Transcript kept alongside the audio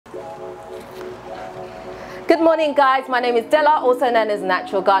Good morning guys, my name is Della, also known as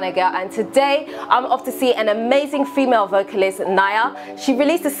Natural Ghana Girl, and today I'm off to see an amazing female vocalist, Naya. She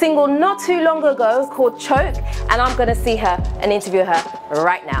released a single not too long ago called Choke, and I'm going to see her and interview her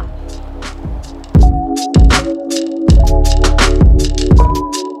right now.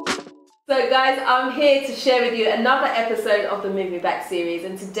 So guys, I'm here to share with you another episode of the Moving Back series,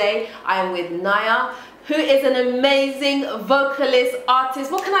 and today I am with Naya, who is an amazing vocalist,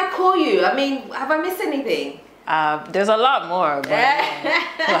 artist. What can I call you? I mean, have I missed anything? There's a lot more, but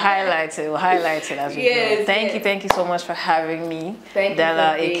we'll highlight it. We'll highlight it as we go. Thank you so much for having me,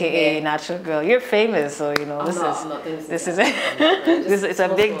 Della, aka Natural Girl. You're famous, so you know this is it's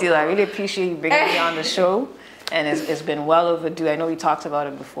a big deal. I really appreciate you bringing me on the show. And it's been well overdue. I know we talked about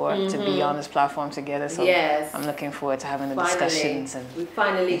it before, to be on this platform together. So I'm looking forward to having the discussions. And we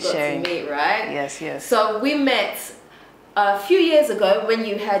finally got to meet, right? Yes, yes. So we met a few years ago when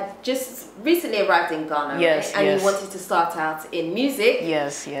you had just recently arrived in Ghana, yes, right? And you wanted to start out in music.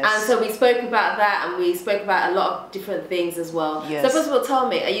 Yes, yes. And so we spoke about that, and we spoke about a lot of different things as well. Yes. So first of all, tell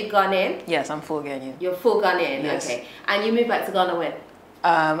me, are you Ghanaian? Yes, I'm full Ghanaian. You're full Ghanaian, yes. Okay. And you moved back to Ghana when?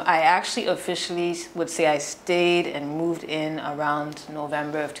 I actually officially would say I stayed and moved in around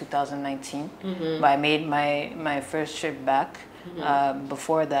November of 2019. But I made my first trip back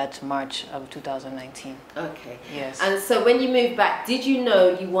before that, March of 2019. Okay. Yes. And so when you moved back, did you know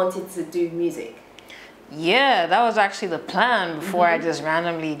you wanted to do music? Yeah, that was actually the plan before I just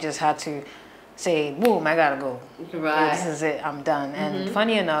randomly just had to say, boom, I gotta go. Right. This is it, I'm done. And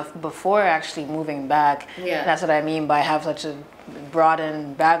funny enough, before actually moving back, that's what I mean by have such a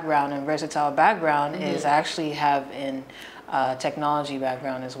broadened background and versatile background is I actually have in technology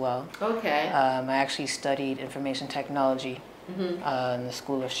background as well. Okay. I actually studied information technology in the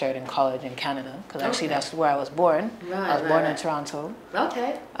School of Sheridan College in Canada, because actually that's where I was born. I was born in Toronto.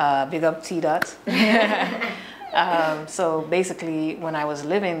 Okay. Big up T-Dot. So basically, when I was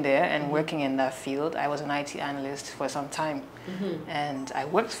living there and working in that field, I was an IT analyst for some time. And I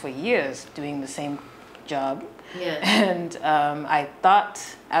worked for years doing the same job. And I thought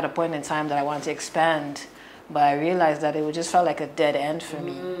at a point in time that I wanted to expand, but I realized that it would just felt like a dead end for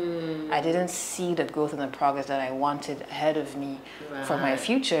me. I didn't see the growth and the progress that I wanted ahead of me for my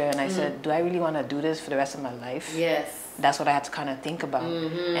future. And I said, do I really want to do this for the rest of my life? Yes. That's what I had to kind of think about.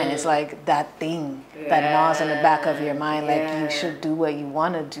 And it's like that thing that gnaws in the back of your mind, like you should do what you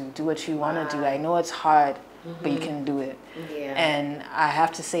want to do what you want to do. I know it's hard, but you can do it. And I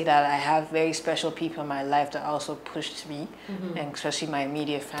have to say that I have very special people in my life that also pushed me, and especially my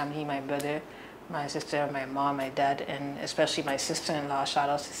immediate family, my brother, my sister, my mom, my dad, and especially my sister-in-law. Shout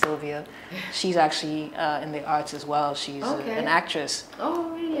out to Sylvia. She's actually in the arts as well. She's an actress. Oh,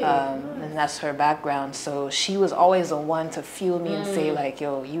 really? And that's her background. So she was always the one to fuel me and say like,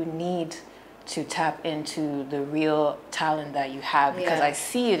 yo, you need to tap into the real talent that you have, because I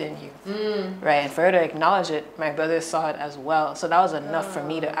see it in you, right? And for her to acknowledge it, my brother saw it as well. So that was enough for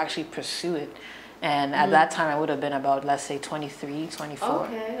me to actually pursue it. And at that time, I would have been about, let's say, 23, 24.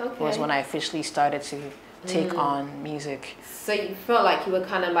 Was when I officially started to take on music. So you felt like you were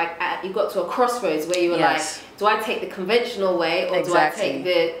kind of like, you got to a crossroads where you were like, do I take the conventional way, or do I take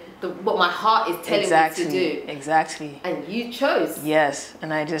the what my heart is telling me to do? Exactly. And you chose. Yes,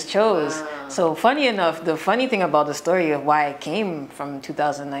 and I just chose. So funny enough, the funny thing about the story of why I came from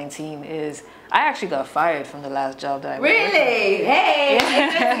 2019 is I actually got fired from the last job that I worked. Really? Hey,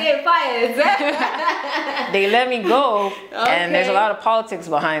 let's get fired. They let me go, and there's a lot of politics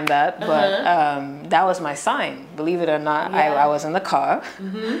behind that, but that was my sign. Believe it or not, I was in the car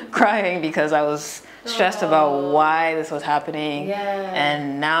crying because I was stressed about why this was happening,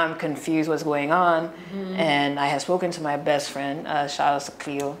 and now I'm confused what's going on. And I had spoken to my best friend, shout out to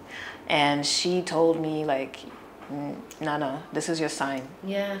Cleo, and she told me like, Nana, this is your sign.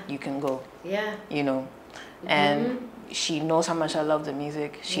 You can go. You know, and she knows how much I love the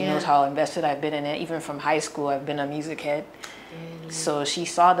music. She knows how invested I've been in it. Even from high school, I've been a music head. So she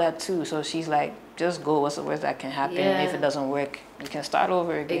saw that too. So she's like, just go. What's the worst that can happen? If it doesn't work, you can start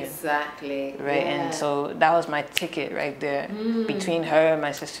over again. Exactly. Right. And so that was my ticket right there. Between her and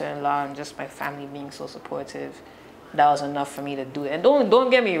my sister-in-law and just my family being so supportive, that was enough for me to do it. And don't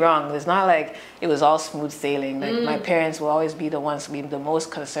get me wrong, it's not like it was all smooth sailing. Like my parents will always be the ones to be the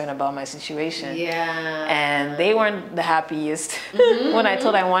most concerned about my situation. And they weren't the happiest when I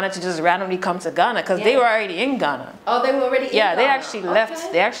told I wanted to just randomly come to Ghana, because they were already in Ghana. Oh, they were already in Ghana? They actually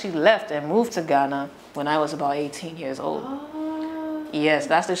left. They actually left and moved to Ghana when I was about 18 years old. Yes,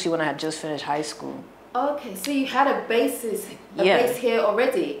 that's actually when I had just finished high school. Okay, so you had a basis base here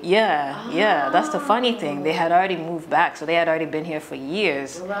already? Yeah, that's the funny thing. They had already moved back, so they had already been here for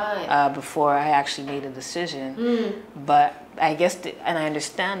years before I actually made a decision. But I guess, and I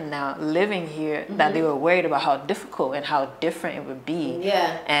understand now, living here, that they were worried about how difficult and how different it would be.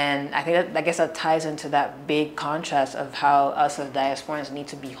 And I think I guess that ties into that big contrast of how us as diasporans need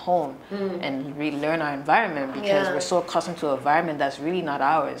to be home and relearn our environment, because we're so accustomed to an environment that's really not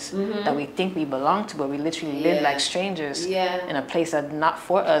ours, that we think we belong to, but we literally live like strangers in a place that's not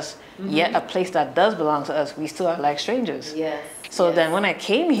for us, yet a place that does belong to us, we still are like strangers. So then when I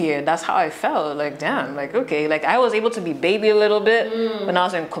came here, that's how I felt. Like, damn, like, okay. Like, I was able to be baby a little bit when I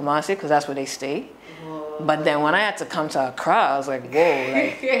was in Kumasi, because that's where they stay. But then when I had to come to Accra, I was like, whoa,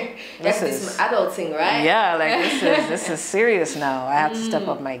 like, this is some adulting, right? Yeah, like, this is serious now. I have to step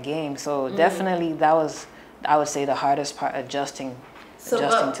up my game. So definitely that was, I would say, the hardest part, adjusting to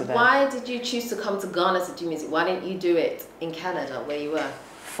that. Why did you choose to come to Ghana to do music? Why didn't you do it in Canada, where you were?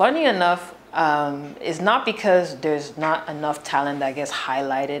 Funny enough, it's not because there's not enough talent that gets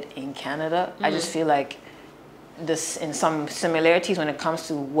highlighted in Canada. I just feel like this, in some similarities when it comes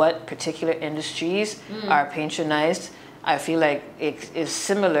to what particular industries are patronized, I feel like it is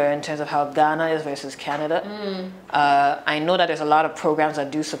similar in terms of how Ghana is versus Canada. I know that there's a lot of programs that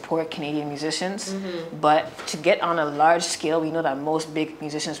do support Canadian musicians, but to get on a large scale, we know that most big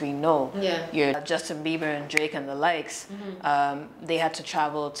musicians we know, your Justin Bieber and Drake and the likes, they had to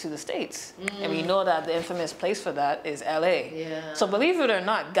travel to the States. And we know that the infamous place for that is LA. So believe it or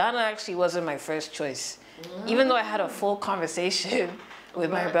not, Ghana actually wasn't my first choice. Even though I had a full conversation with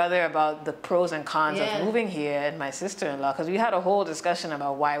my brother about the pros and cons of moving here, and my sister-in-law, because we had a whole discussion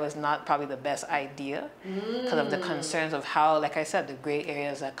about why it was not probably the best idea because of the concerns of how, like I said, the gray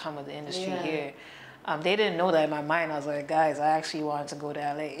areas that come with the industry here. They didn't know that in my mind. I was like, guys, I actually wanted to go to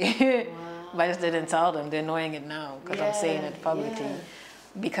LA. But I just didn't tell them. They're knowing it now because I'm saying it publicly.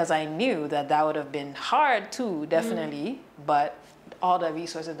 Because I knew that that would have been hard too, definitely, but all the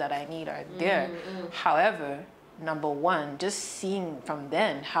resources that I need are there. However, number one, just seeing from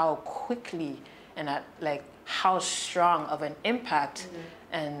then how quickly and at like how strong of an impact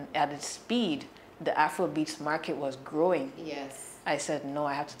and at its speed the Afrobeats market was growing. I said, no,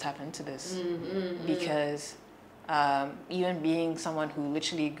 I have to tap into this because even being someone who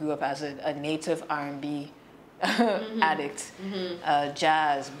literally grew up as a native R&B addict,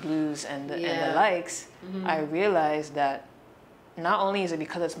 jazz, blues, and the likes, I realized that not only is it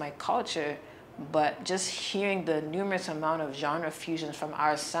because it's my culture, but just hearing the numerous amount of genre fusions from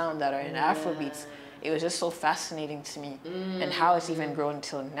our sound that are in Afrobeats, it was just so fascinating to me. And how it's even grown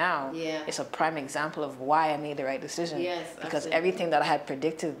until now, it's a prime example of why I made the right decision. Because everything that I had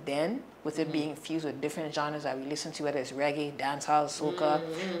predicted then, with it being fused with different genres that we listen to, whether it's reggae, dancehall, soca,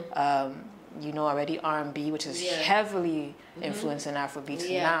 you know already R&B, which is heavily influenced in Afrobeats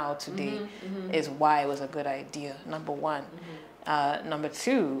now today, is why it was a good idea, number one. Number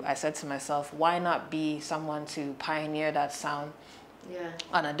two, I said to myself, why not be someone to pioneer that sound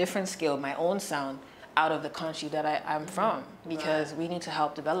on a different scale, my own sound, out of the country that I'm from, because we need to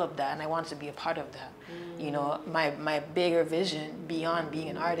help develop that, and I want to be a part of that. You know, my bigger vision beyond being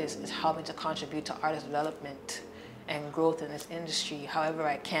an artist is helping to contribute to artist development and growth in this industry however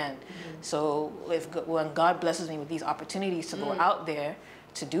I can. So when God blesses me with these opportunities to go out there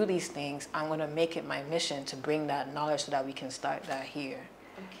to do these things, I'm going to make it my mission to bring that knowledge so that we can start that here.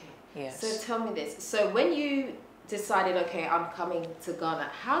 Yes. So tell me this. So when you decided, okay, I'm coming to Ghana,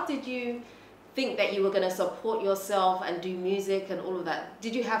 how did you think that you were going to support yourself and do music and all of that?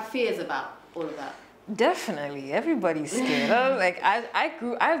 Did you have fears about all of that? Definitely, everybody's scared.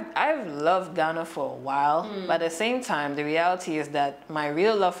 I've loved Ghana for a while, but at the same time, the reality is that my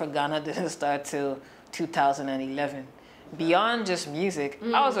real love for Ghana didn't start till 2011. Beyond just music,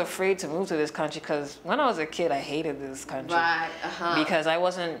 I was afraid to move to this country because when I was a kid, I hated this country because I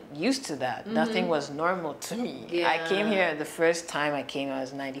wasn't used to that. Nothing was normal to me. I came here the first time I came, I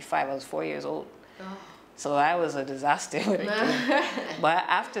was 95. I was 4 years old. So I was a disaster when I came. But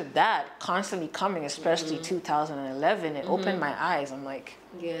after that, constantly coming, especially 2011, it opened my eyes. I'm like,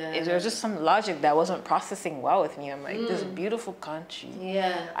 there was just some logic that wasn't processing well with me. I'm like, this beautiful country.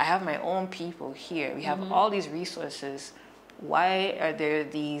 I have my own people here. We have all these resources. Why are there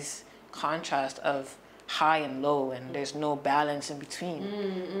these contrasts of high and low, and there's no balance in between?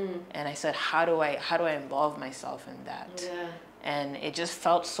 And I said, how do I involve myself in that? And it just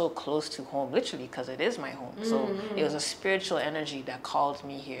felt so close to home, literally, because it is my home. So it was a spiritual energy that called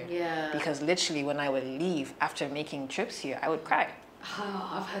me here. Because literally when I would leave after making trips here, I would cry. Oh,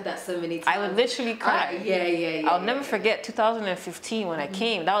 I've heard that so many times. I would literally cry. Yeah. I'll never forget 2015 when I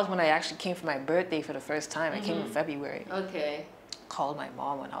came. That was when I actually came for my birthday for the first time. I came in February. Okay. Called my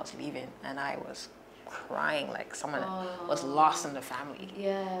mom when I was leaving, and I was crying like someone was lost in the family.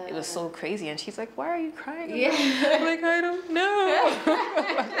 Yeah. It was so crazy, and she's like, "Why are you crying?" Yeah. I'm like, "I don't know."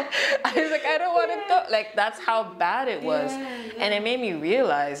 I was like, "I don't want to go." Like, that's how bad it was. And it made me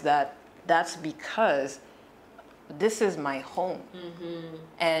realize that that's because this is my home.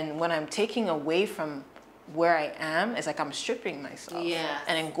 And when I'm taking away from where I am, it's like I'm stripping myself. Yeah.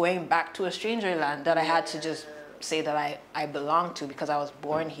 And then going back to a stranger land that I had to just say that I belong to because I was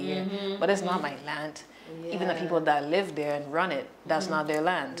born here. But it's not my land. Even the people that live there and run it, that's not their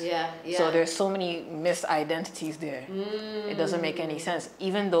land. So there's so many misidentities there. It doesn't make any sense.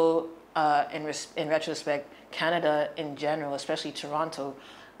 Even though in retrospect, Canada in general, especially Toronto,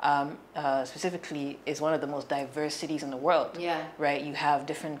 specifically, is one of the most diverse cities in the world. Right? You have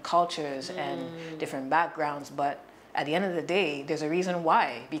different cultures and different backgrounds, but at the end of the day, there's a reason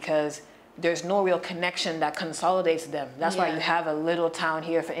why, because there's no real connection that consolidates them. That's why you have a little town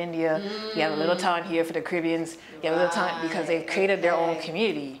here for India, you have a little town here for the Caribbeans, you have a little town because they've created their own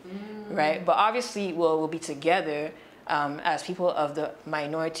community, right? But obviously we'll be together as people of the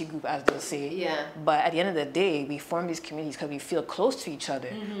minority group, as they'll say. But at the end of the day, we form these communities because we feel close to each other.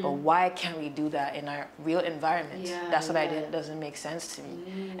 But why can't we do that in our real environment? That's what doesn't make sense to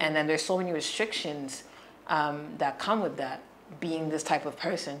me. And then there's so many restrictions that come with that, being this type of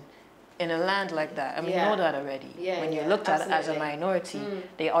person in a land like that. And we know that already. When you're looked at as a minority,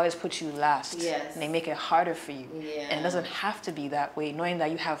 they always put you last. And they make it harder for you. And it doesn't have to be that way, knowing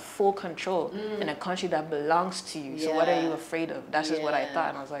that you have full control in a country that belongs to you. So what are you afraid of? That's just what I thought.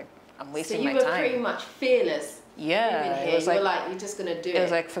 And I was like, I'm wasting my time. So you were pretty much fearless. It was like, you're just gonna do it. It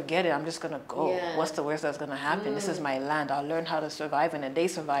was like, forget it, I'm just gonna go. What's the worst that's gonna happen? This is my land. I'll learn how to survive in it. They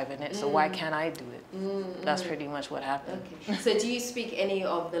survive in it, so why can't I do it? That's pretty much what happened. Okay. So do you speak any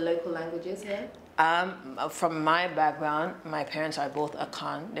of the local languages here? From my background, my parents are both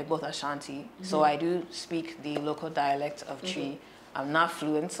Akan, they're both Ashanti. So I do speak the local dialect of Tree. I'm not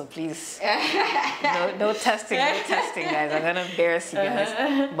fluent, so please, no testing, guys. I'm gonna embarrass you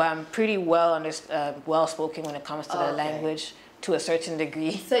guys. But I'm pretty well spoken when it comes to the language to a certain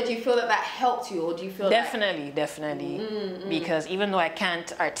degree. So do you feel that helped you, or do you feel definitely, because even though I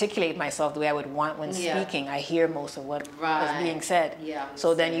can't articulate myself the way I would want when speaking, I hear most of what is being said.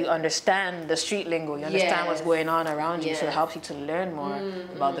 So then you understand the street lingo, you understand what's going on around you, so it helps you to learn more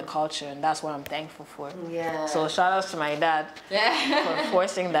about the culture, and that's what I'm thankful for. So shout outs to my dad for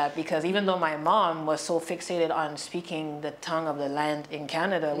forcing that, because even though my mom was so fixated on speaking the tongue of the land in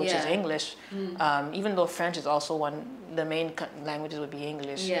Canada, which is English, even though French is also the main languages would be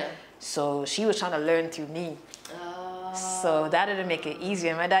English. So she was trying to learn through me. So that didn't make it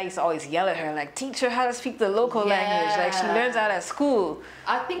easier. My dad used to always yell at her, like, teach her how to speak the local language. Like, she learns that at school.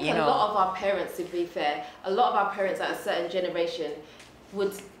 I think a lot of our parents, to be fair, a lot of our parents at a certain generation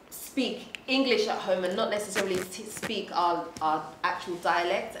would speak English at home and not necessarily speak our actual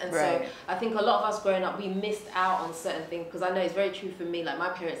dialect. And so I think a lot of us growing up, we missed out on certain things, because I know it's very true for me. Like, my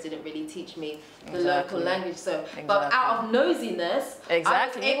parents didn't really teach me the local language. So, but out of nosiness, I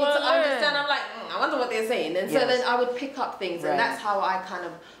was able to understand. I'm like, I wonder what they're saying. And so then I would pick up things, and that's how I kind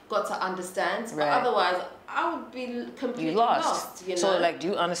of got to understand. But otherwise, I would be completely lost. You know? So, like, do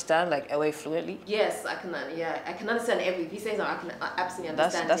you understand like LA fluently? Yes, I can. I can understand every. If you say something, I can absolutely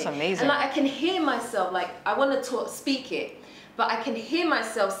understand. That's amazing. And like, I can hear myself. Like, I want to speak it, but I can hear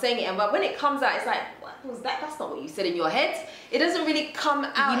myself saying it. And but when it comes out, it's like, what was that? That's not what you said in your head. It doesn't really come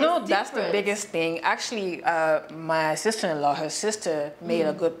out. You know, that's the biggest thing. Actually, my sister-in-law, her sister made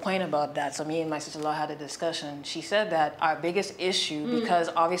a good point about that. So me and my sister-in-law had a discussion. She said that our biggest issue, because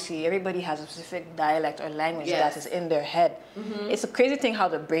obviously everybody has a specific dialect or language that is in their head. It's a crazy thing how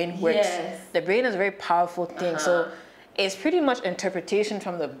the brain works. The brain is a very powerful thing. So it's pretty much interpretation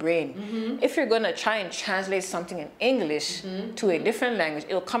from the brain. If you're going to try and translate something in English to a different language,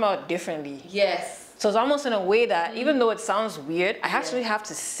 it'll come out differently. So it's almost in a way that even though it sounds weird, I actually have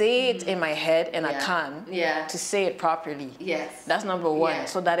to say it in my head and I can to say it properly. That's number one,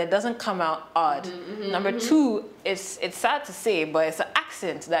 so that it doesn't come out odd. Number two, it's sad to say, but it's an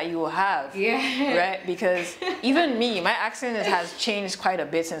accent that you will have, right? Because even me, my accent has changed quite a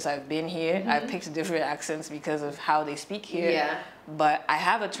bit since I've been here. I've picked different accents because of how they speak here. But I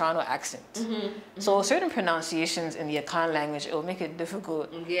have a Toronto accent. So certain pronunciations in the Akan language, it will make it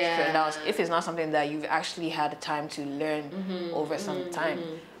difficult to pronounce if it's not something that you've actually had the time to learn over some time.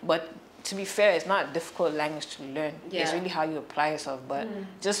 But to be fair, it's not a difficult language to learn. It's really how you apply yourself. But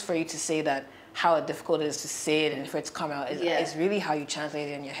just for you to say that how difficult it is to say it and for it to come out. It's really how you translate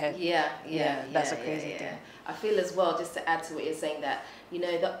it in your head. That's a crazy thing. I feel as well, just to add to what you're saying, that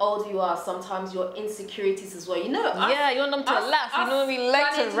the older you are, sometimes your insecurities as well. You want them to laugh. We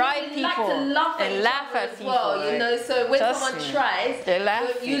like to ride people and laugh at people. Well, so when someone tries, they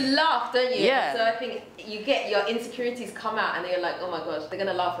laugh. You laugh, don't you? Yeah. So I think you get your insecurities come out, and you're like, oh my gosh, they're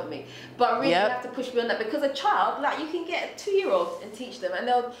gonna laugh at me. But really, you have to push beyond that, because a child, like, you can get a 2-year-old and teach them, and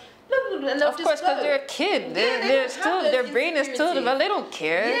they'll. Of course, because they're a kid. Their brain is still developed. They don't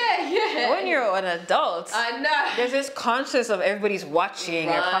care. When you're an adult, I know. There's this conscious of everybody's watching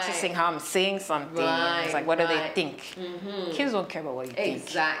or processing how I'm saying something. It's like, what do they think? Kids don't care about what you think.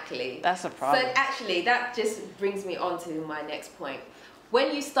 Exactly. That's the problem. So actually, that just brings me on to my next point.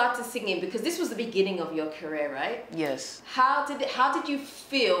 When you started singing, because this was the beginning of your career, right? Yes. How did you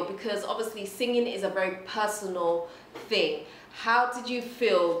feel? Because obviously singing is a very personal thing. How did you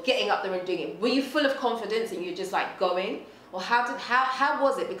feel getting up there and doing it? Were you full of confidence and you're just like going? Or how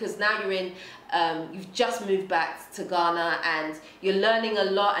was it? Because now you've just moved back to Ghana and you're learning a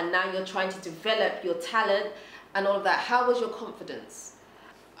lot, and now you're trying to develop your talent and all of that. How was your confidence?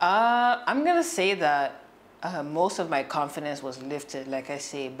 I'm gonna say that most of my confidence was lifted, like I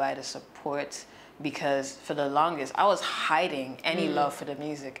say, by the support, because for the longest I was hiding any love for the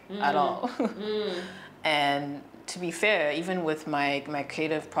music at all. And to be fair, even with my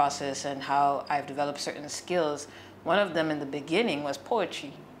creative process and how I've developed certain skills, one of them in the beginning was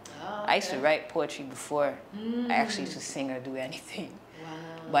poetry. I used to write poetry before I actually used to sing or do anything.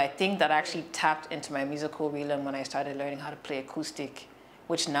 But I think that actually tapped into my musical realm when I started learning how to play acoustic,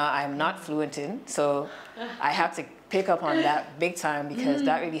 which now I'm not fluent in. So I have to pick up on that big time, because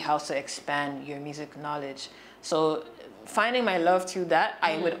that really helps to expand your music knowledge. So finding my love through that,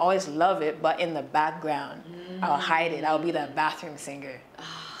 I would always love it, but in the background, I'll hide it. I'll be that bathroom singer.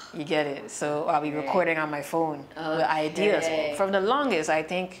 You get it? So I'll be recording on my phone with ideas. From the longest, I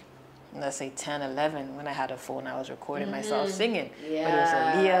think, let's say 10, 11, when I had a phone, I was recording myself singing. Whether it was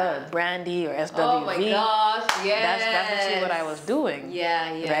Aaliyah or Brandy or SWV. Oh my gosh, That's definitely what I was doing.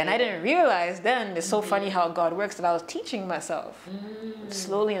 And I didn't realize then, it's so funny how God works, that I was teaching myself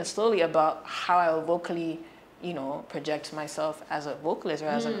slowly and slowly about how I would vocally project myself as a vocalist or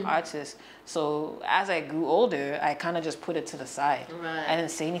as an artist. So as I grew older, I kind of just put it to the side. I didn't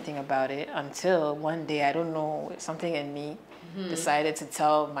say anything about it until one day, I don't know, something in me decided to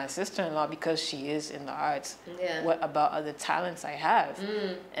tell my sister-in-law, because she is in the arts, what about other talents I have.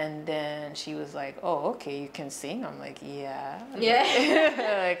 And then she was like, oh, okay, you can sing? I'm like, yeah.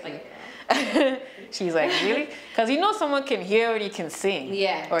 She's like, really? Because someone can hear when you can sing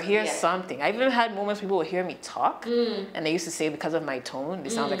or hear something. I've even had moments people will hear me talk and they used to say, because of my tone,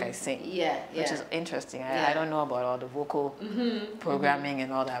 it sounds like I sing. Which is interesting. I don't know about all the vocal programming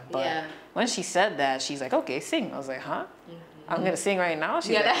and all that, but when she said that, she's like, okay, sing. I was like, huh? I'm gonna sing right now?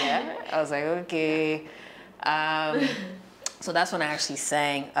 She's like, yeah. I was like, okay. So that's when I actually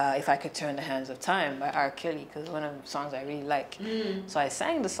sang If I Could Turn the Hands of Time by R. Kelly, because one of the songs I really like. So I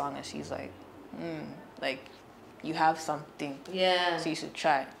sang the song and she's like, you have something, so you should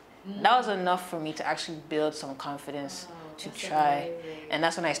try. That was enough for me to actually build some confidence to try. And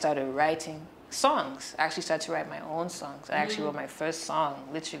that's when I started writing songs. I actually started to write my own songs. I actually wrote my first song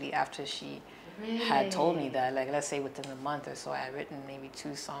literally after she had told me that, like, let's say within a month or so, I had written maybe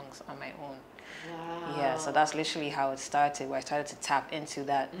 2 songs on my own. Yeah, so that's literally how it started, where I started to tap into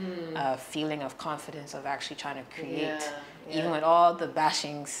that feeling of confidence of actually trying to create. Even with all the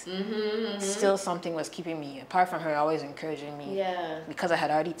bashings, still something was keeping me, apart from her always encouraging me, because I had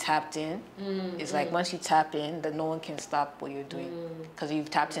already tapped in. It's like once you tap in, that no one can stop what you're doing, because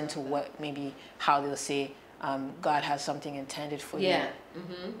you've tapped into what maybe how they'll say God has something intended for you.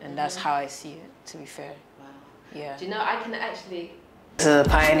 And that's how I see it, to be fair. Yeah. Do you know, I can actually... This is a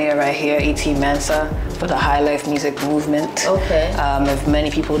pioneer right here, E.T. Mensah, for the high life music movement. If many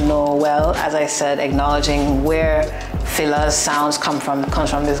people know well, as I said, acknowledging where Fila's sounds comes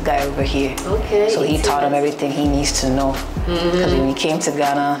from this guy over here. So he taught him everything he needs to know. Because when he came to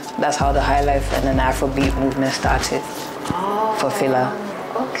Ghana, that's how the high life and then Afrobeat movement started for Fila.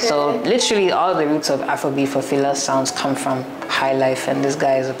 So literally all the roots of Afrobeat for Fila sounds come from high life, and this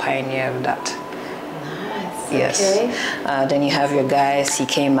guy is a pioneer of that. Yes. Then you have your guy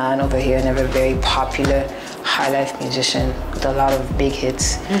CK Man over here, another very popular high life musician with a lot of big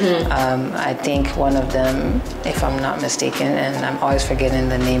hits. I think one of them, if I'm not mistaken, and I'm always forgetting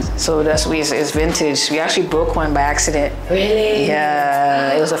the name. So it's vintage. We actually broke one by accident. Really?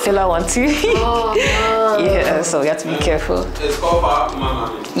 Yeah, it was a Fila one too. Yeah, so you have to be careful. It's called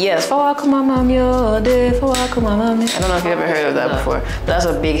Mama. Yes, I don't know if you've ever heard of that before. But that's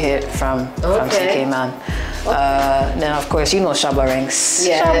a big hit from CK Man. Then of course you know Shabba Ranks.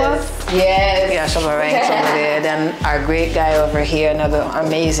 Yes. Shabba. Yes. Yeah, Shabba Ranks over there. Then our great guy over here, another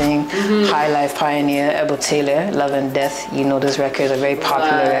amazing high life pioneer, Ebel Taylor, Love and Death. You know this record is a very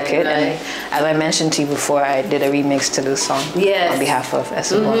popular record. And as I mentioned to you before, I did a remix to this song on behalf of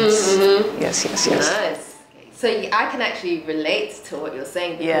Essiebons. Yes. Nice. So I can actually relate to what you're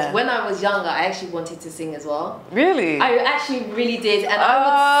saying because when I was younger, I actually wanted to sing as well. Really? I actually really did, and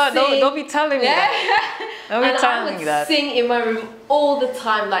I would sing. Don't be telling me that. Don't be telling me that. I would sing in my room all the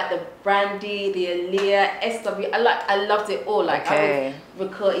time, like the Brandy, the Aaliyah, SW. I loved it all. Like I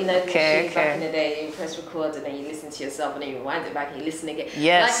would record, you know, the machine back in the day. You press record and then you listen to yourself and then you rewind it back and you listen again.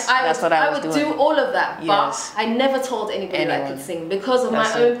 Yes, like, that's what I was doing. I would do all of that, but I never told anybody that I could sing because of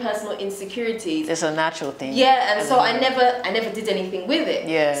my own personal insecurities. It's a natural thing. Yeah, and so I never did anything with it.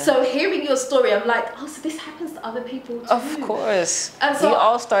 Yeah. So hearing your story, I'm like, oh, so this happens to other people too. Of course. And so we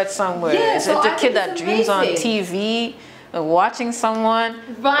all start somewhere. Yeah, it's the kid that dreams on TV. Watching someone,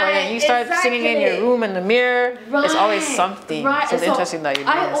 or then you start singing in your room in the mirror. It's always something. So it's interesting that you.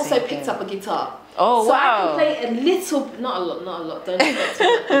 I also picked up a guitar. Oh, so wow. I can play a little, not a lot. Don't expect too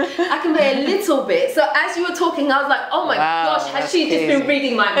much. I can play a little bit. So as you were talking, I was like, oh my gosh, has she just been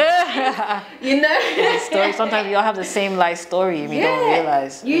reading my mind? You know. Story. Sometimes we all have the same life story, and we don't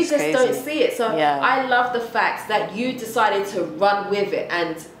realize. You just don't see it. So I love the fact that you decided to run with it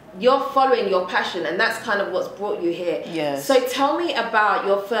and you're following your passion, and that's kind of what's brought you here. Yes. So tell me about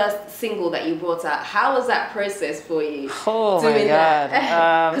your first single that you brought out. How was that process for you? Oh my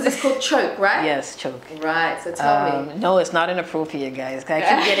God. Because it's called Choke, right? Yes, Choke. Right, so tell me. No, it's not inappropriate, guys. I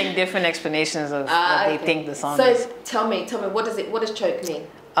keep getting different explanations of what they think the song is. So tell me, what does Choke mean?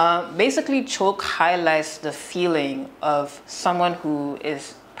 Basically, Choke highlights the feeling of someone who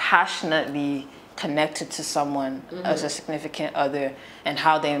is passionately connected to someone as a significant other, and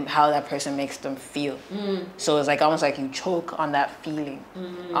how that person makes them feel. So it's like almost like you choke on that feeling,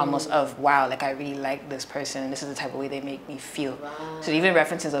 almost of wow, like I really like this person, and this is the type of way they make me feel. So even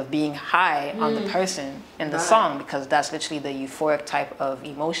references of being high on the person in the song, because that's literally the euphoric type of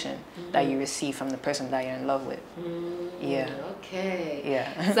emotion that you receive from the person that you're in love with. Okay.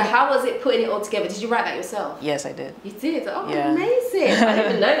 Yeah. So how was it putting it all together? Did you write that yourself? Yes, I did. You did? Oh, amazing. I didn't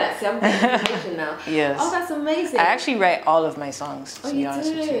even know that. See, I'm getting information now. Yes. Oh, that's amazing. I actually write all of my songs, to be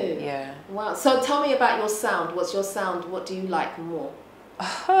honest with you. Yeah. Wow. So tell me about your sound. What's your sound? What do you like more?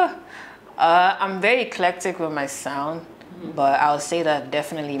 I'm very eclectic with my sound, but I would say that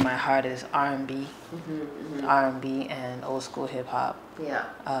definitely my heart is R&B. R&B and old school hip hop. Yeah.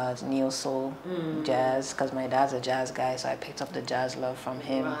 Neo soul, jazz, because my dad's a jazz guy, so I picked up the jazz love from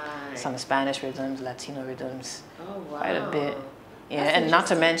him. Some Spanish rhythms, Latino rhythms. Oh wow. Quite a bit. Yeah, and not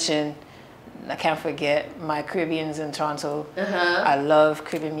to mention, I can't forget my Caribbeans in Toronto. I love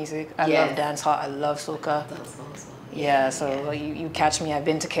Caribbean music. I love dancehall. I love soca. That's awesome. Yeah, so you catch me. I've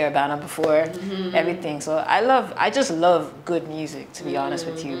been to Caravana before, everything. So I just love good music, to be honest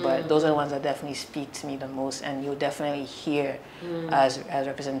with you. But those are the ones that definitely speak to me the most, and you'll definitely hear as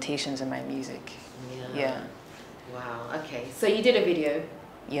representations in my music. Yeah. Wow. Okay. So you did a video.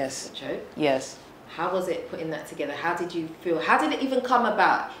 Yes. Yes. How was it putting that together? How did you feel? How did it even come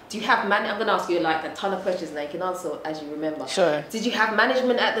about? Do you have I'm going to ask you like a ton of questions now. You can answer as you remember. Sure. Did you have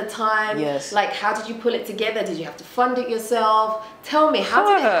management at the time? Yes. Like, how did you pull it together? Did you have to fund it yourself? Tell me, how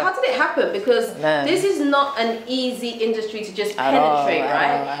did it happen? Because this is not an easy industry to just penetrate,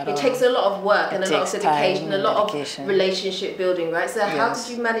 right? It takes a lot of work and a lot of dedication, a lot of relationship building, right? So how did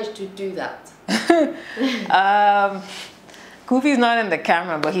you manage to do that? Scooby's not in the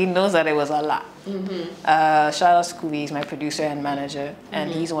camera, but he knows that it was a lot. Shout out Scooby, he's my producer and manager,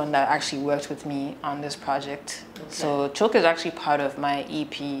 and he's the one that actually worked with me on this project. So Choke is actually part of my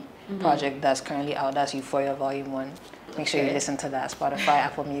EP project that's currently out. That's Euphoria Volume 1. Make sure you listen to that, Spotify,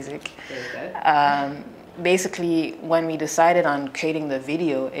 Apple Music. There you go. Basically, when we decided on creating the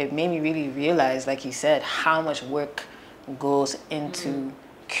video, it made me really realize, like you said, how much work goes into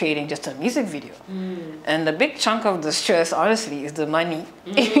creating just a music video. And the big chunk of the stress, honestly, is the money.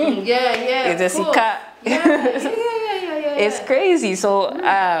 It's the sika. It's crazy. So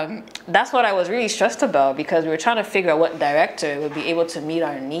that's what I was really stressed about, because we were trying to figure out what director would be able to meet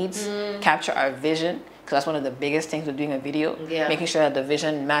our needs, capture our vision, because that's one of the biggest things with doing a video, making sure that the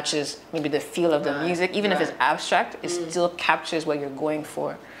vision matches maybe the feel of the music. Even if it's abstract, it still captures what you're going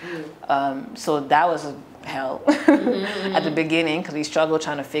for. So that was hell at the beginning, because we struggled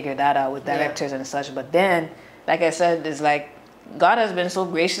trying to figure that out with directors and such. But then, like I said, it's like God has been so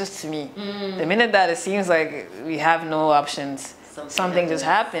gracious to me. The minute that it seems like we have no options, something just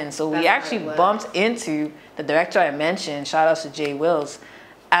happened. So we actually bumped into the director I mentioned, shout out to Jay Wills,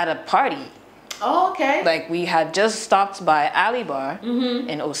 at a party. Oh, okay. Like we had just stopped by Ali Bar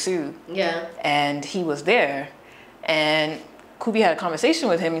in Osu. Yeah. And he was there. And Kubi had a conversation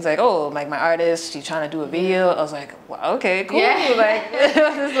with him. He's like, oh, like my artist, she's trying to do a video. I was like, well, okay, cool. Yeah. Like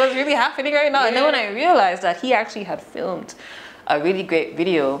this is what's really happening right now. And then when I realized that he actually had filmed a really great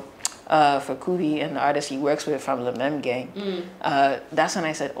video for Kubi and the artist he works with from the Mem Gang, that's when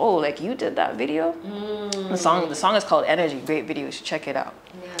I said, oh, like you did that video? The song is called Energy. Great video. You should check it out.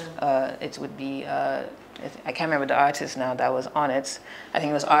 Yeah. It would be I can't remember the artist now that was on it. I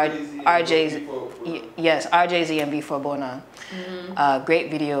think it was RJZ. Yes, RJZ and B4 Bona. Great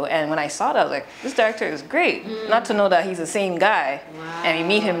video. And when I saw that, I was like, this director is great. Not to know that he's the same guy. Wow. And we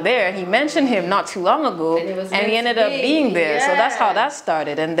meet him there. And he mentioned him not too long ago. And we ended up being there. Yeah. So that's how that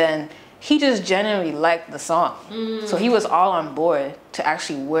started. And then he just genuinely liked the song. So he was all on board to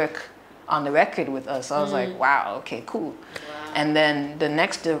actually work on the record with us. So I was like, wow, okay, cool. Wow. And then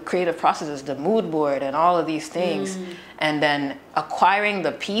the creative process is the mood board and all of these things. And then acquiring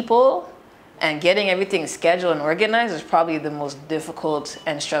the people and getting everything scheduled and organized is probably the most difficult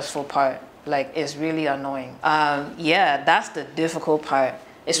and stressful part. Like, it's really annoying. Yeah, that's the difficult part.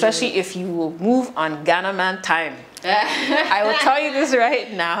 Especially if you will move on Ghana Man time. I will tell you this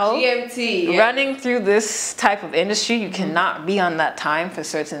right now. GMT. Running through this type of industry, you cannot be on that time for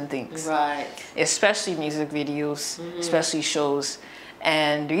certain things. Right. Especially music videos, especially shows.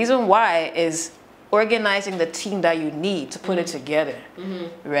 And the reason why is organizing the team that you need to put it together,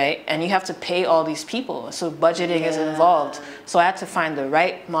 right? And you have to pay all these people. So budgeting is involved. So I had to find the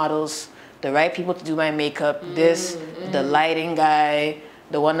right models, the right people to do my makeup, the lighting guy,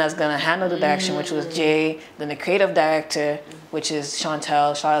 the one that's gonna handle the direction, which was Jay, then the creative director, which is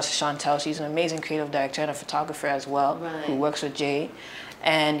Chantel. Shout out to Chantel. She's an amazing creative director and a photographer as well, who works with Jay.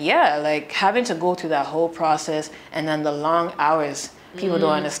 And yeah, like having to go through that whole process and then the long hours, people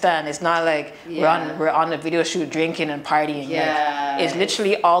don't understand. It's not like we're on the video shoot drinking and partying. Yeah. Like, it's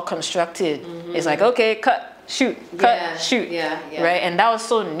literally all constructed. It's like, okay, cut. Shoot, cut, shoot, right? And that was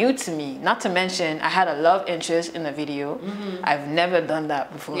so new to me. Not to mention, I had a love interest in the video. I've never done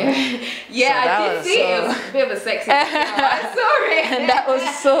that before. Yeah, I did see it. It was a bit of a sexy I'm sorry. And that was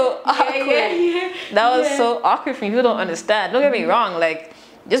so awkward. That was so awkward for me. People don't understand. Don't get me wrong, like,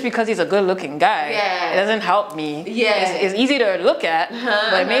 just because he's a good-looking guy, it doesn't help me. It's easy to look at,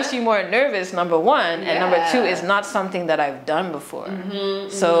 but it makes you more nervous, number one. And number two, it's not something that I've done before.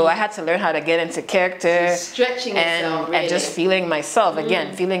 So I had to learn how to get into character. Stretching yourself, really. And just feeling myself.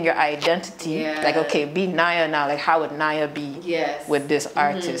 Again, feeling your identity. Like, okay, be Naya now. Like, how would Naya be with this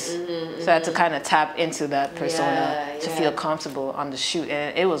artist? So I had to kind of tap into that persona to feel comfortable on the shoot.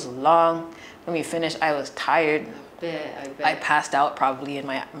 And it was long. When we finished, I was tired. I bet. I passed out probably in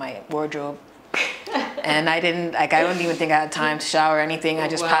my wardrobe. And I don't even think I had time to shower or anything. I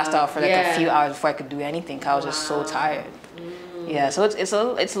just passed out for like a few hours before I could do anything. I was just so tired. Yeah, so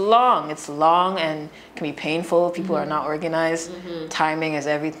it's long and can be painful. People are not organized. Timing is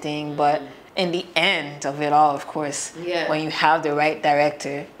everything, but in the end of it all, of course, when you have the right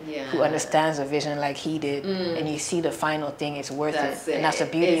director who understands the vision like he did, and you see the final thing, it's worth it. And that's the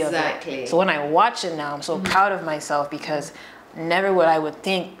beauty of it. So when I watch it now, I'm so proud of myself because never would I would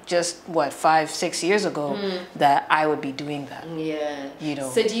think just, what, 5-6 years ago that I would be doing that. You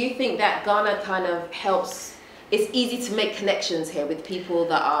know. So do you think that Ghana kind of helps? It's easy to make connections here with people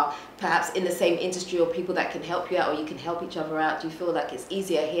that are perhaps in the same industry or people that can help you out or you can help each other out. Do you feel like it's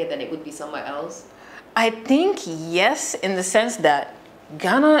easier here than it would be somewhere else? I think yes, in the sense that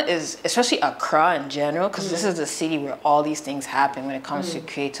Ghana is, especially Accra in general, because this is the city where all these things happen when it comes to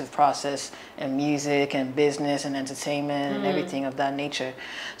creative process and music and business and entertainment and everything of that nature.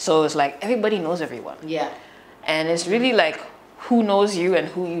 So it's like everybody knows everyone. And it's really like, who knows you and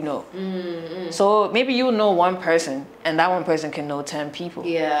who you know. So maybe you know one person and that one person can know 10 people.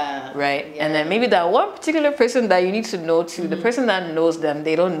 Right? And then maybe that one particular person that you need to know too, the person that knows them,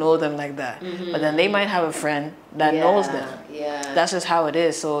 they don't know them like that. But then they might have a friend that knows them. That's just how it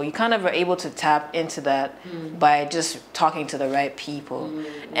is. So you kind of are able to tap into that by just talking to the right people.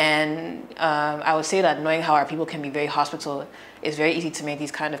 And I would say that knowing how our people can be very hospitable, it's very easy to make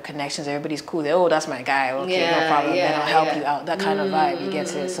these kind of connections. Everybody's cool. They're, oh, that's my guy. Okay, no problem. Then I'll help you out. That kind of vibe, you get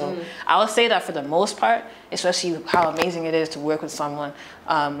to it. So I would say that for the most part, especially how amazing it is to work with someone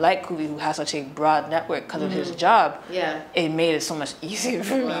like Kubi, who has such a broad network because of his job, it made it so much easier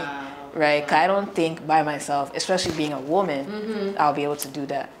for me. Right? Because I don't think by myself, especially being a woman, I'll be able to do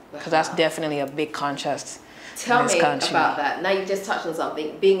that. Because that's definitely a big contrast Tell in this me country. about that. Now you just touched on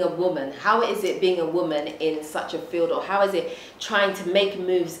something. Being a woman. How is it being a woman in such a field, or how is it trying to make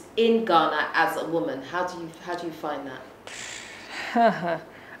moves in Ghana as a woman? How do you find that?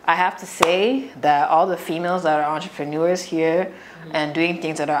 I have to say that all the females that are entrepreneurs here and doing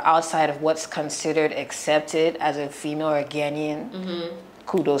things that are outside of what's considered accepted as a female or a Ghanaian,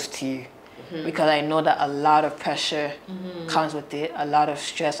 kudos to you. Because I know that a lot of pressure comes with it, a lot of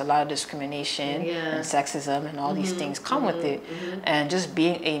stress, a lot of discrimination and sexism and all these things come with it. And just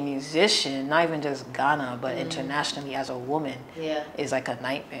being a musician, not even just Ghana, but internationally as a woman, is like a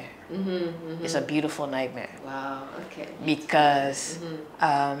nightmare. It's a beautiful nightmare. Wow, okay. Because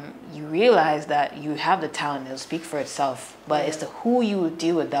you realize that you have the talent, it'll speak for itself, but it's the who you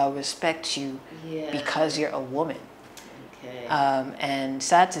deal with that will respect you because you're a woman. Okay. And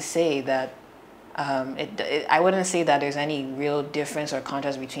sad to say that I wouldn't say that there's any real difference or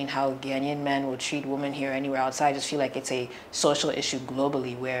contrast between how Ghanaian men will treat women here or anywhere outside. I just feel like it's a social issue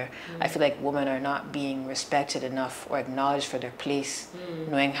globally where I feel like women are not being respected enough or acknowledged for their place,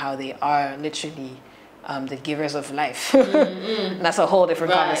 knowing how they are literally the givers of life. That's a whole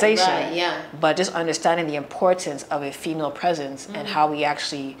different conversation. Right, but just understanding the importance of a female presence and how we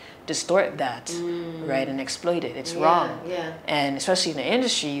actually distort that, right, and exploit it. It's wrong. And especially in the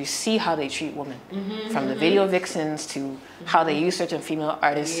industry, you see how they treat women, from the video vixens to how they use certain female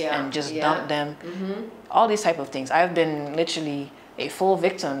artists and just dump them. All these type of things. I've been literally a full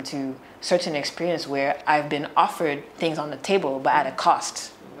victim to certain experience where I've been offered things on the table, but at a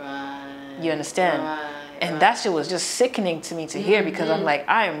cost. You understand? And that shit was just sickening to me to hear, because I'm like,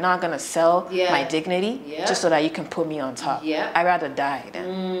 I am not gonna sell my dignity just so that you can put me on top. I'd rather die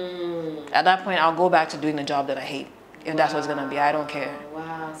then. At that point, I'll go back to doing the job that I hate. If that's what it's gonna be, I don't care.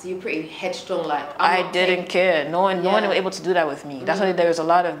 Wow, so you're pretty headstrong, like I didn't care. No one was able to do that with me. That's why there was a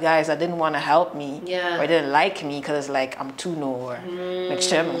lot of guys that didn't want to help me or didn't like me because like I'm too no, or like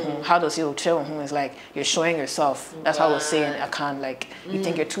how does you is like you're showing yourself. That's how I was saying. I can't, like you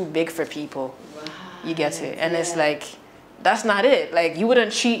think you're too big for people. You get it, and it's like that's not it. Like you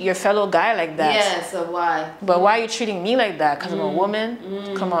wouldn't treat your fellow guy like that. So why? But why are you treating me like that? Because I'm a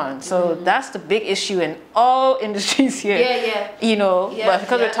woman? Come on. So that's the big issue in all industries here. You know, but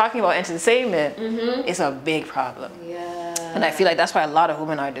because we're talking about entertainment, it's a big problem. And I feel like that's why a lot of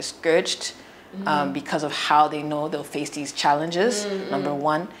women are discouraged because of how they know they'll face these challenges, number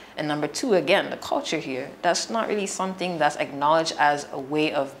one. And number two, again, the culture here. That's not really something that's acknowledged as a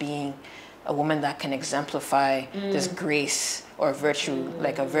way of being a woman that can exemplify this grace or virtue,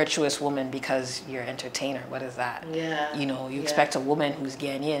 like a virtuous woman because you're an entertainer. What is that? You know, you expect a woman who's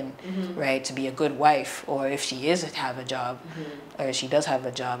Ghanaian, right, to be a good wife, or if she is to have a job, or if she does have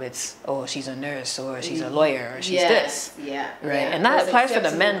a job, it's, oh, she's a nurse, or she's a lawyer, or she's this. Right, and that applies for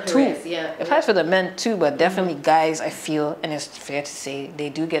the men too. It applies for the men too, but definitely guys, I feel, and it's fair to say, they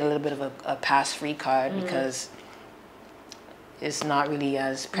do get a little bit of a pass-free card because it's not really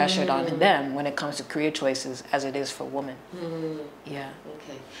as pressured on them when it comes to career choices as it is for women.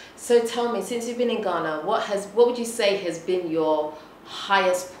 Okay. So tell me, since you've been in Ghana, what would you say has been your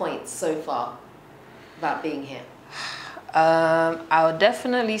highest point so far about being here? I would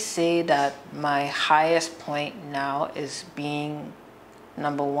definitely say that my highest point now is being,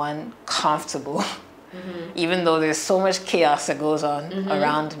 number one, comfortable. Even though there's so much chaos that goes on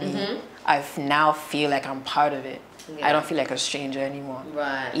around me, I now feel like I'm part of it. I don't feel like a stranger anymore.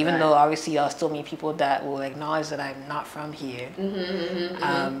 Even though obviously I'll still meet people that will acknowledge that I'm not from here.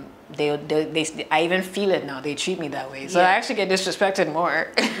 I even feel it now. They treat me that way. So I actually get disrespected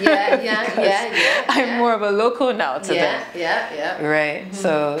more. I'm more of a local now to them. Right.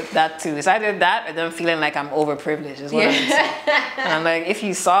 So that too. It's either that or them feeling like I'm overprivileged is what I'm saying. And I'm like, if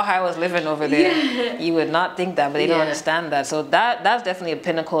you saw how I was living over there, you would not think that, but they don't understand that. So that's definitely a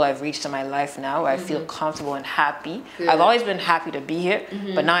pinnacle I've reached in my life now, where I feel comfortable and happy. I've always been happy to be here,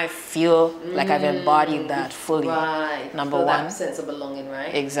 but now I feel like I've embodied that fully. Number one. That sense of belonging,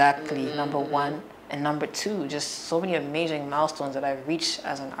 right? Exactly. Number one. And number two, just so many amazing milestones that I've reached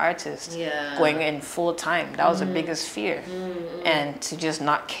as an artist, going in full time. That was the biggest fear. And to just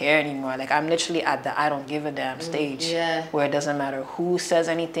not care anymore. Like I'm literally at the I don't give a damn stage where it doesn't matter who says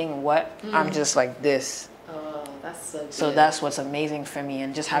anything, what, I'm just like this. Oh, that's so good. So that's what's amazing for me,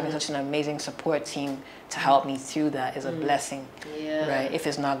 and just having such an amazing support team to help me through that is a blessing. Right? If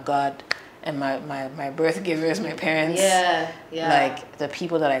it's not God and my birth givers, my parents, like the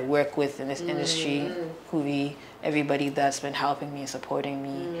people that I work with in this industry, everybody that's been helping me and supporting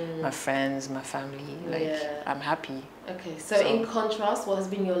me, my friends, my family, like I'm happy. Okay, so in contrast, what has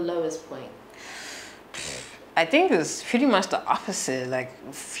been your lowest point? I think it's pretty much the opposite, like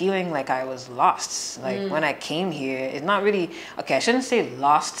feeling like I was lost. Like when I came here, it's not really, okay, I shouldn't say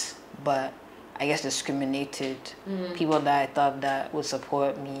lost, but I guess discriminated. People that I thought that would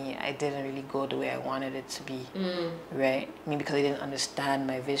support me, I didn't really go the way I wanted it to be, right? Maybe because they didn't understand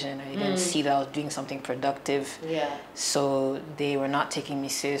my vision, or they didn't see that I was doing something productive. Yeah. So they were not taking me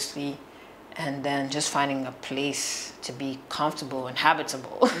seriously. And then just finding a place to be comfortable and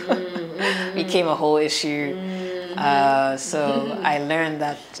habitable became a whole issue. So I learned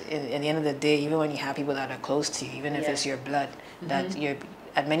that at the end of the day, even when you have people that are close to you, even if it's your blood, that you're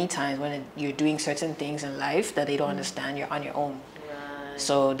at many times when you're doing certain things in life that they don't understand, you're on your own. Right.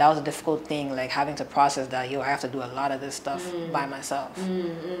 So that was a difficult thing, like having to process that, I have to do a lot of this stuff by myself,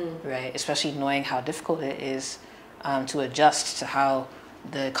 right? Especially knowing how difficult it is to adjust to how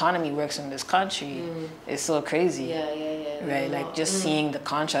the economy works in this country. Is so crazy. Right? Like just seeing the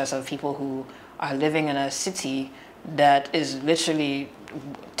contrast of people who are living in a city that is literally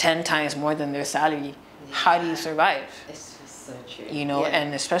 10 times more than their salary. How do you survive? It's just so true. You know,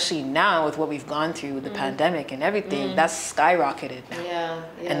 and especially now with what we've gone through with the pandemic and everything, that's skyrocketed now.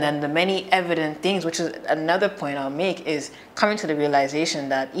 And then the many evident things, which is another point I'll make, is coming to the realization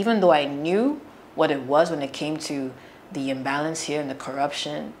that even though I knew what it was when it came to the imbalance here and the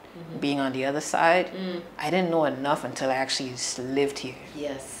corruption being on the other side, I didn't know enough until I actually just lived here.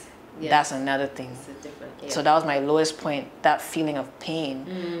 Yes. That's another thing. It's a different, So that was my lowest point, that feeling of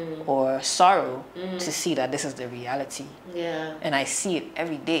pain or sorrow to see that this is the reality. And I see it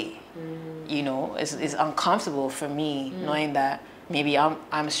every day. You know, it's uncomfortable for me knowing that maybe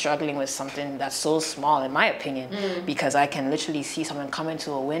I'm struggling with something that's so small, in my opinion, because I can literally see someone come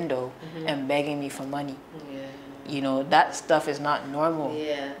into a window and begging me for money. You know, that stuff is not normal.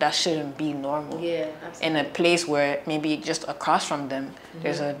 That shouldn't be normal. In a place where maybe just across from them,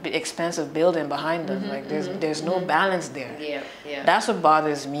 there's a big expensive building behind them. Like there's no balance there. That's what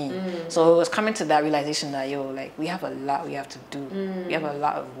bothers me. So it was coming to that realization that, like we have a lot we have to do. We have a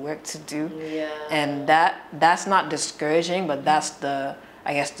lot of work to do. And that's not discouraging, but that's the,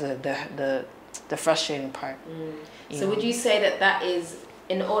 I guess, the frustrating part. So would you say that is,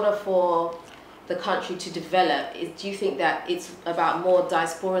 in order for the country to develop, do you think that it's about more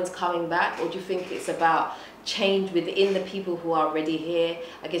diasporans coming back, or do you think it's about change within the people who are already here?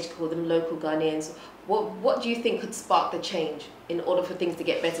 I guess you call them local Ghanaians. What do you think could spark the change in order for things to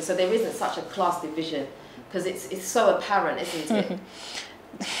get better, so there isn't such a class division? Because it's so apparent, isn't it?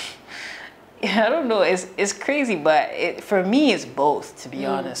 I don't know. It's crazy, but for me, it's both, to be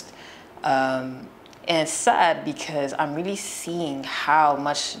honest. And it's sad because I'm really seeing how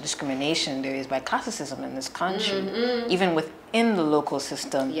much discrimination there is by classism in this country, even within the local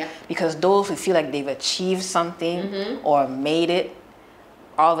system. Because those who feel like they've achieved something or made it,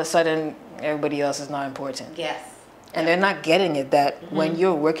 all of a sudden everybody else is not important. And they're not getting it that when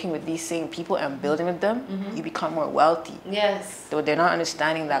you're working with these same people and building with them, you become more wealthy. So they're not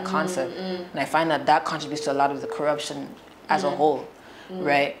understanding that concept. And I find that contributes to a lot of the corruption as a whole,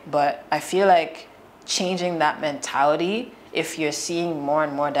 right? But I feel like changing that mentality, if you're seeing more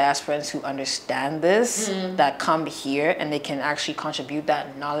and more diasporans who understand this, that come here and they can actually contribute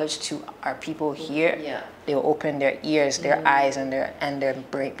that knowledge to our people here, they will open their ears, their eyes, and their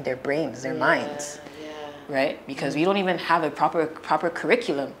brains, their minds, right? Because we don't even have a proper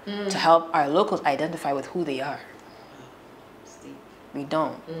curriculum to help our locals identify with who they are. We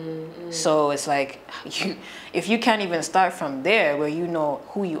don't. So it's like, if you can't even start from there, where you know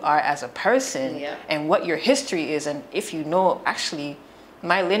who you are as a person and what your history is, and if you know, actually,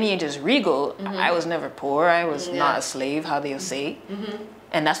 my lineage is regal, I was never poor, I was not a slave, how they'll say.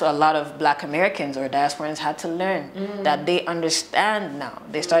 And that's what a lot of Black Americans or diasporans had to learn, that they understand now.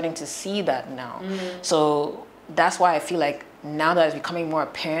 They're starting to see that now. So that's why I feel like now that it's becoming more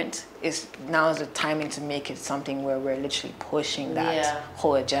apparent, now is the timing to make it something where we're literally pushing that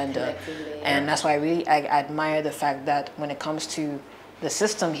whole agenda. And that's why I admire the fact that when it comes to the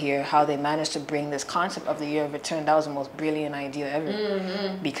system here, how they managed to bring this concept of the year of return, that was the most brilliant idea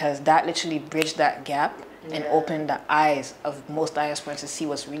ever. Because that literally bridged that gap and opened the eyes of most diasporans to see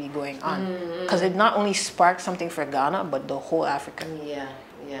what's really going on. Because it not only sparked something for Ghana, but the whole Africa.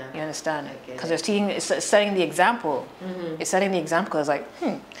 You understand? Because it's setting the example. It's setting the example. It's like,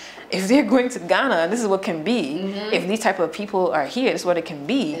 if they're going to Ghana, this is what can be. If these type of people are here, this is what it can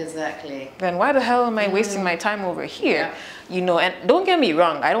be. Then why the hell am I wasting my time over here? You know, and don't get me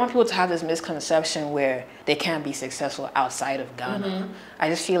wrong. I don't want people to have this misconception where they can't be successful outside of Ghana. I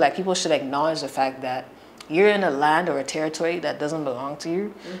just feel like people should acknowledge the fact that you're in a land or a territory that doesn't belong to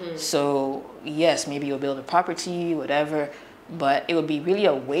you. So yes, maybe you'll build a property, whatever. but it would be really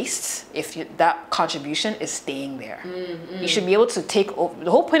a waste if that contribution is staying there. You should be able to take over.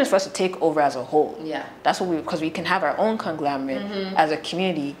 The whole point is for us to take over as a whole. Yeah. That's what because we can have our own conglomerate as a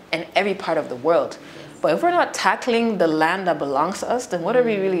community in every part of the world. But if we're not tackling the land that belongs to us, then what are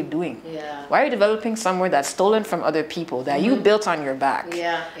we really doing? Yeah. Why are you developing somewhere that's stolen from other people that you built on your back?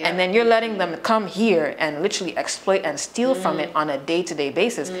 Yeah. And then you're letting them come here and literally exploit and steal from it on a day-to-day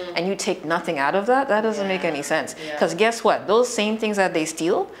basis, and you take nothing out of that? That doesn't make any sense. Because guess what? Those same things that they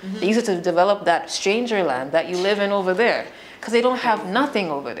steal, they use it to develop that stranger land that you live in over there. Because they don't have nothing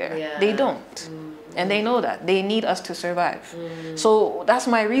over there. Yeah. They don't. And they know that. They need us to survive. So that's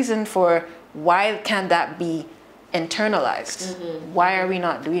my reason for why can't that be internalized? Why are we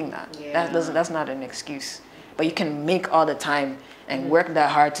not doing that? That's not an excuse. But you can make all the time and work that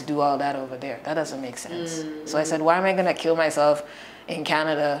hard to do all that over there. That doesn't make sense. So I said, why am I gonna kill myself in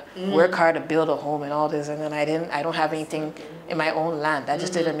Canada, work hard to build a home and all this, and then I don't have anything in my own land? That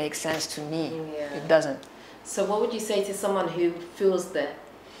just didn't make sense to me. It doesn't. So what would you say to someone who feels the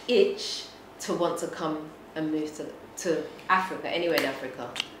itch to want to come and move to Africa, anywhere in Africa?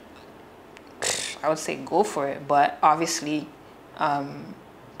 I would say go for it, but obviously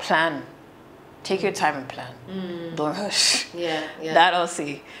plan. Take your time and plan. Don't rush. Yeah. That I'll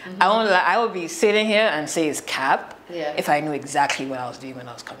see. I would be sitting here and say it's cap if I knew exactly what I was doing when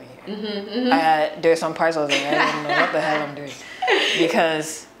I was coming here. There's some parts I was like, I don't even know what the hell I'm doing.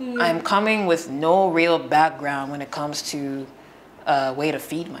 Because I'm coming with no real background when it comes to a way to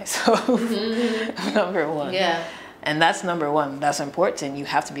feed myself. Number one. Yeah. And that's number one. That's important. You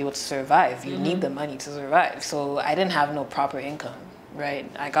have to be able to survive. You need the money to survive. So I didn't have no proper income, right?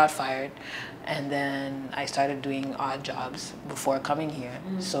 I got fired, and then I started doing odd jobs before coming here.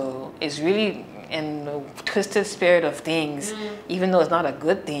 So it's really in the twisted spirit of things, even though it's not a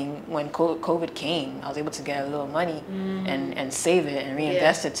good thing, when COVID came, I was able to get a little money and save it and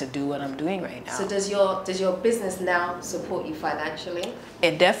reinvest it to do what I'm doing right now. So does your business now support you financially?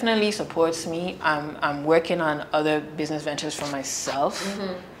 It definitely supports me. I'm working on other business ventures for myself.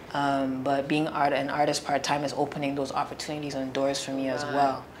 But being an artist part-time is opening those opportunities and doors for me as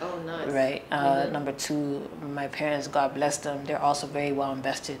well. Oh, nice. Right. Number two, my parents, God bless them, they're also very well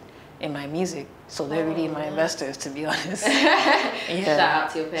invested in my music. So they're really my investors, to be honest. Shout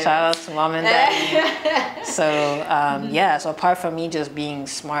out to your parents. Shout out to mom and daddy. So so apart from me just being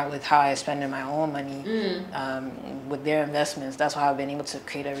smart with how I spend my own money, with their investments, that's how I've been able to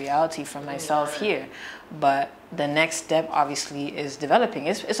create a reality for myself here. But the next step obviously is developing.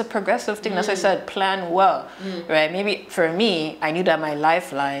 It's a progressive thing. As I said, plan well, right? Maybe for me, I knew that my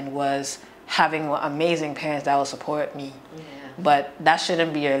lifeline was having amazing parents that will support me. But that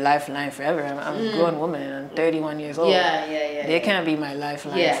shouldn't be your lifeline forever. I'm a grown woman. I'm 31 years old. They can't be my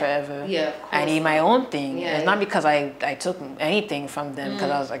lifeline forever. I need my own thing. It's not because I took anything from them,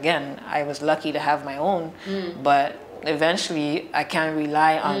 because I was lucky to have my own. But eventually, I can't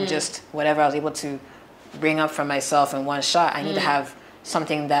rely on just whatever I was able to bring up for myself in one shot. I need to have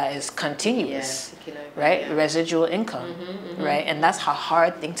something that is continuous, right? Residual income, right? And that's a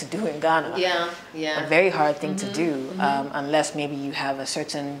hard thing to do in Ghana. A very hard thing to do, unless maybe you have a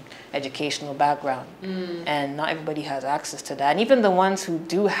certain educational background. And not everybody has access to that. And even the ones who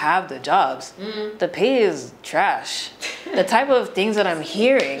do have the jobs, the pay is trash. The type of things that I'm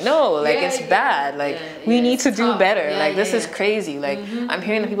hearing, it's bad. We need to do better. This is crazy. I'm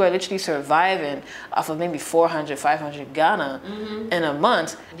hearing that people are literally surviving off of maybe 400, 500 Ghana in a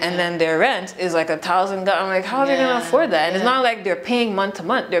month, and then their rent is like 1,000 Ghana. I'm like, how are they gonna afford that? And it's not like they're paying month to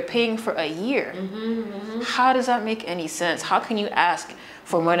month, they're paying for a year. How does that make any sense? How can you ask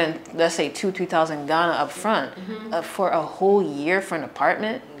for more than, let's say, 2,000-3,000 Ghana up front for a whole year for an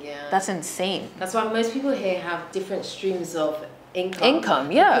apartment? That's insane. That's why most people here have different streams of income.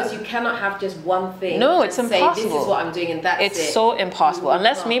 Because you cannot have just one thing. No, it's impossible. Say, this is what I'm doing, and that's it. It's so impossible.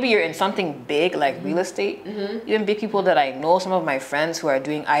 Unless maybe you're in something big like real estate. Even big people that I know, some of my friends who are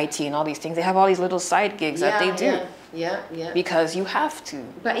doing IT and all these things, they have all these little side gigs that they do. Because you have to.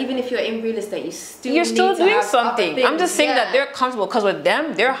 But even if you're in real estate, you're still doing something. I'm just saying that they're comfortable, because with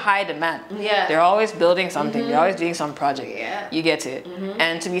them, they're high demand. They're always building something. They're always doing some project. You get it.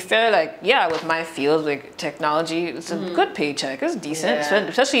 And to be fair, with my field, like technology, it's a good paycheck. It's decent,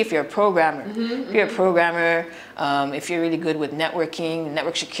 especially if you're a programmer. If you're a programmer, if you're really good with networking,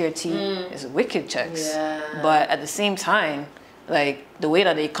 network security, it's wicked checks. But at the same time, the way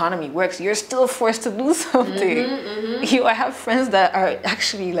that the economy works, you're still forced to do something. I have friends that are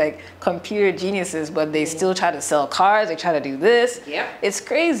actually computer geniuses, but they still try to sell cars. They try to do this. It's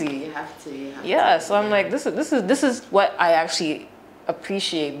crazy. You have to. So I'm like, this is what I actually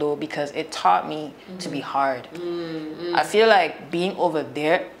appreciate though, because it taught me to be hard. I feel like being over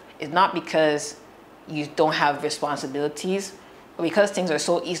there is not because you don't have responsibilities, but because things are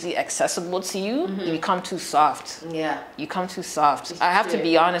so easily accessible to you, you become too soft. Yeah. You become too soft. I have to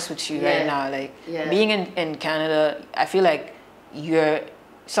be honest with you right now. Like being in Canada, I feel like you're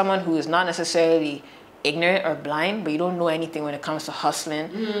someone who is not necessarily ignorant or blind, but you don't know anything when it comes to hustling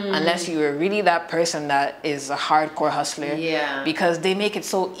unless you are really that person that is a hardcore hustler. Yeah. Because they make it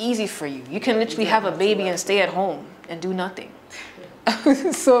so easy for you. You can literally have a baby and stay at home and do nothing.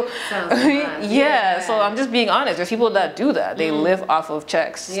 So so I'm just being honest. There's people that do that. They live off of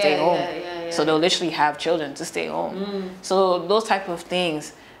checks, stay home. So they'll literally have children to stay home. So those type of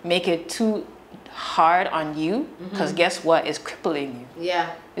things make it too hard on you, because guess what? It's crippling you.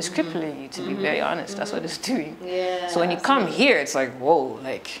 Yeah. It's crippling you, to be very honest. That's what it's doing. Yeah. So when you come here, it's like, whoa,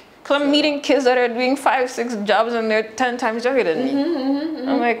 like, because I'm meeting kids that are doing 5, 6 jobs and they're 10 times younger than me.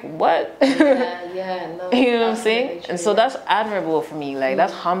 I'm like, what? No, you know what I'm saying? And so that's admirable for me. Like,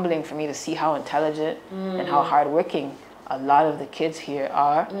 that's humbling for me to see how intelligent and how hardworking a lot of the kids here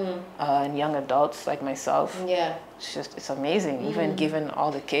are, and young adults like myself. Yeah. It's just, it's amazing, even given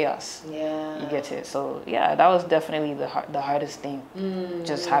all the chaos. Yeah. You get it. So yeah, that was definitely the hardest thing,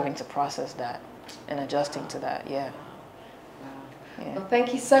 just having to process that and adjusting to that. Yeah. Yeah. Well,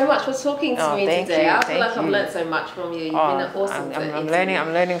 thank you so much for talking to me today. I feel like I've learned so much from you. You've been awesome. I'm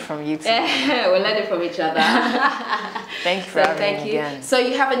learning from you too. We're learning from each other. Thank you for having me again. So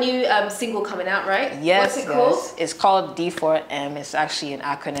you have a new single coming out, right? Yes. What's it called? It's called D4M. It's actually an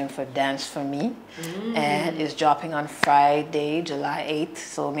acronym for Dance For Me. And it's dropping on Friday, July 8th.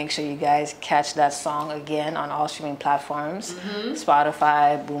 So make sure you guys catch that song again on all streaming platforms.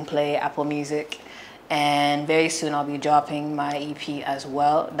 Spotify, Boomplay, Apple Music. And very soon I'll be dropping my EP as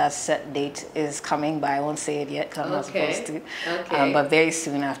well. That set date is coming, but I won't say it yet because I'm not supposed to. But very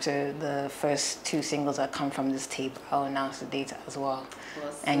soon, after the first 2 singles that come from this tape, I'll announce the date as well.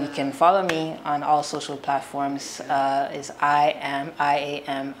 Awesome. And you can follow me on all social platforms. Is IAM_NYA_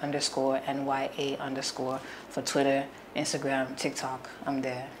 for Twitter, Instagram, TikTok. I'm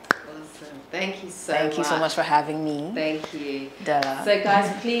there. Awesome. Thank you so much for having me. Thank you. Dada. So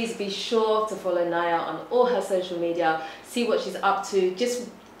guys, please be sure to follow Naya on all her social media. See what she's up to. Just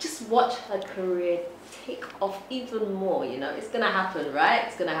watch her career take off even more. You know, it's gonna happen, right?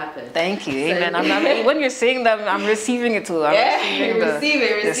 It's gonna happen. Thank you. So, amen. When you're saying that, I'm receiving it too. Receive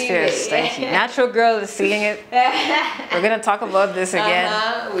it. Thank you. Natural Girl is seeing it. We're gonna talk about this again.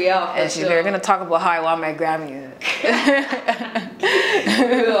 We are. We're gonna talk about how I want my Grammy.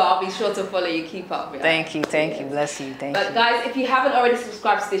 I'll be sure to follow you. Keep up. Thank you. Bless you. Thank you. But guys, if you haven't already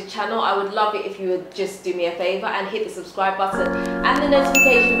subscribed to this channel, I would love it if you would just do me a favor and hit the subscribe button and the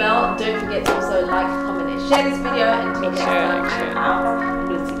notification bell. Don't forget to also like, comment, and share this video. Until next time, I'm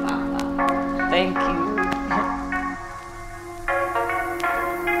out. Thank you.